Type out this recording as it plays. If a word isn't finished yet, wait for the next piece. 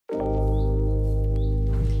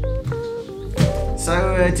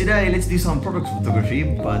Today let's do some product photography,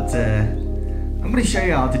 but I'm going to show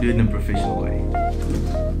you how to do it in a professional way.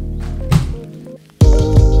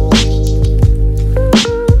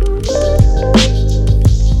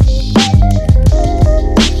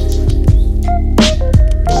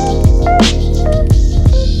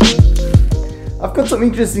 I've got some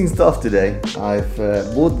interesting stuff today. I've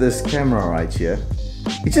bought this camera right here.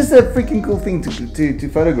 It's just a freaking cool thing to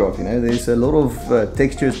photograph, you know. There's a lot of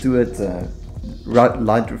textures to it,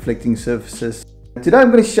 light reflecting surfaces. Today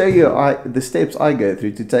I'm going to show you the steps I go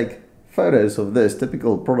through to take photos of this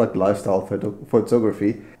typical product lifestyle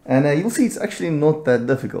photography, and you'll see it's actually not that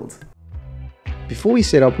difficult. Before we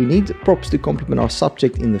set up, we need props to complement our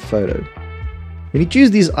subject in the photo. When you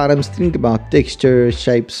choose these items, think about texture,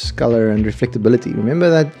 shapes, color and reflectability. Remember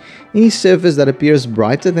that any surface that appears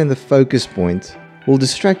brighter than the focus point will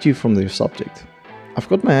distract you from your subject. I've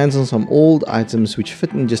got my hands on some old items which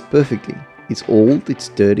fit in just perfectly. It's old, it's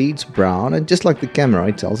dirty, it's brown, and just like the camera,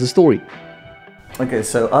 it tells a story. Okay,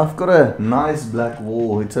 so I've got a nice black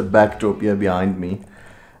wall. It's a backdrop here behind me.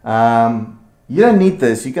 You don't need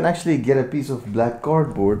this. You can actually get a piece of black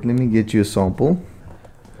cardboard. Let me get you a sample.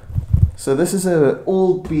 So this is an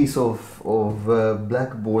old piece of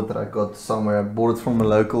black board that I got somewhere. I bought it from a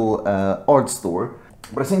local art store.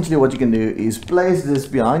 But essentially what you can do is place this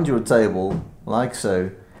behind your table, like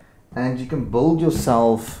so, and you can build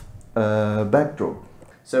yourself a backdrop.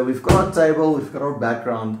 So we've got our table, we've got our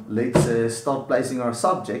background. Let's start placing our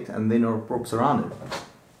subject and then our props around it.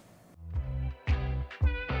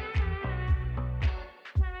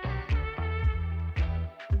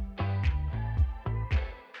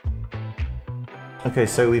 Okay,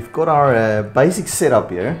 so we've got our basic setup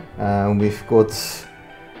here. We've got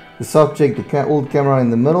the subject, the old camera in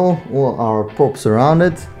the middle, all our props around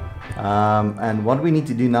it. And what we need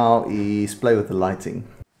to do now is play with the lighting.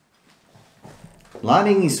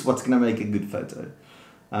 Lighting is what's going to make a good photo.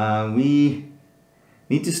 We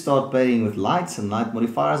need to start playing with lights and light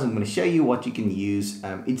modifiers. I'm going to show you what you can use.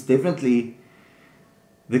 It's definitely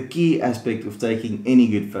the key aspect of taking any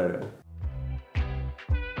good photo.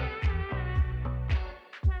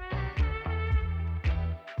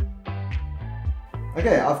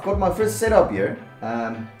 Okay, I've got my first setup here.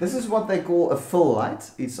 This is what they call a fill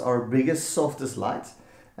light. It's our biggest, softest light.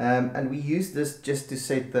 And we use this just to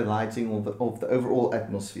set the lighting of the overall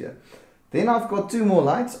atmosphere. Then I've got two more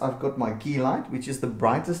lights. I've got my key light, which is the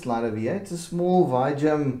brightest light over here. It's a small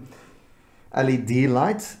Vigem LED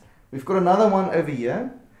light. We've got another one over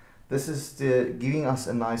here. This is giving us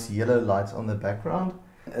a nice yellow light on the background.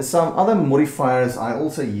 Some other modifiers I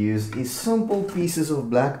also use is simple pieces of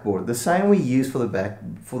blackboard, the same we use for the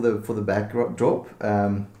backdrop.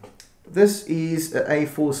 This is an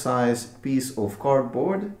A4 size piece of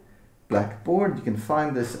cardboard, blackboard. You can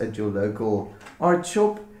find this at your local art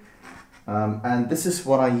shop. And this is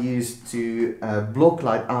what I use to block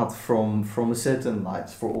light out from a certain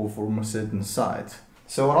light or from a certain side.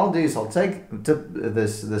 So what I'll do is I'll take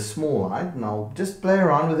this small light and I'll just play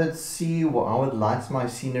around with it, see how it lights my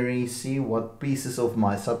scenery, see what pieces of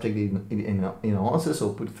my subject enhances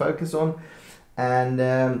or put focus on.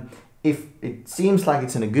 And if it seems like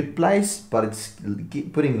it's in a good place, but it's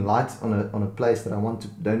putting light on a place that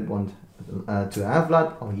don't want to have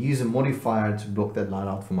light, I'll use a modifier to block that light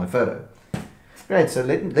out for my photo. Great, so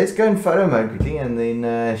let's go in photo mode quickly and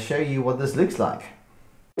then show you what this looks like.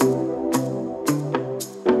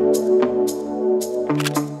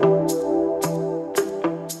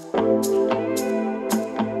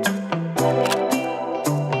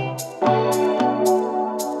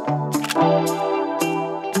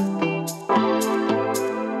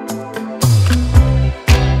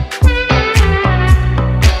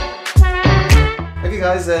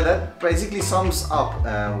 Guys, that basically sums up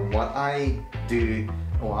what I do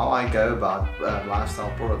or how I go about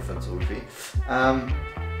lifestyle product photography.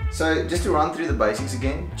 So just to run through the basics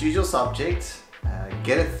again: choose your subject,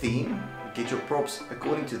 get a theme, get your props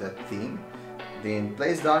according to that theme, then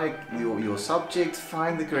place down your subject,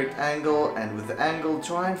 find the correct angle, and with the angle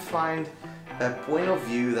try and find a point of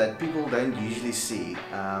view that people don't usually see.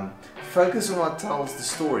 Focus on what tells the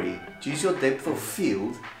story. Choose your depth of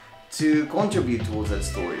field to contribute towards that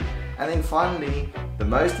story. And then finally, the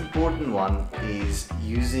most important one is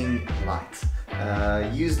using light.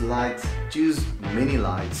 Use light, choose many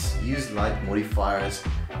lights, use light modifiers.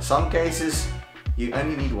 Some cases you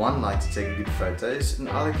only need one light to take good photos. In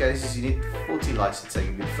other cases you need 40 lights to take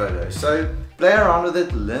a good photo. So play around with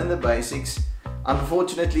it, learn the basics.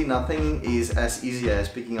 Unfortunately, nothing is as easy as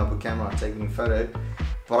picking up a camera and taking a photo.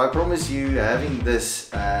 But I promise you, having this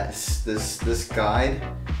guide,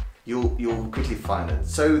 you'll quickly find it.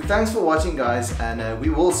 So thanks for watching, guys, and we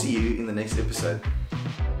will see you in the next episode.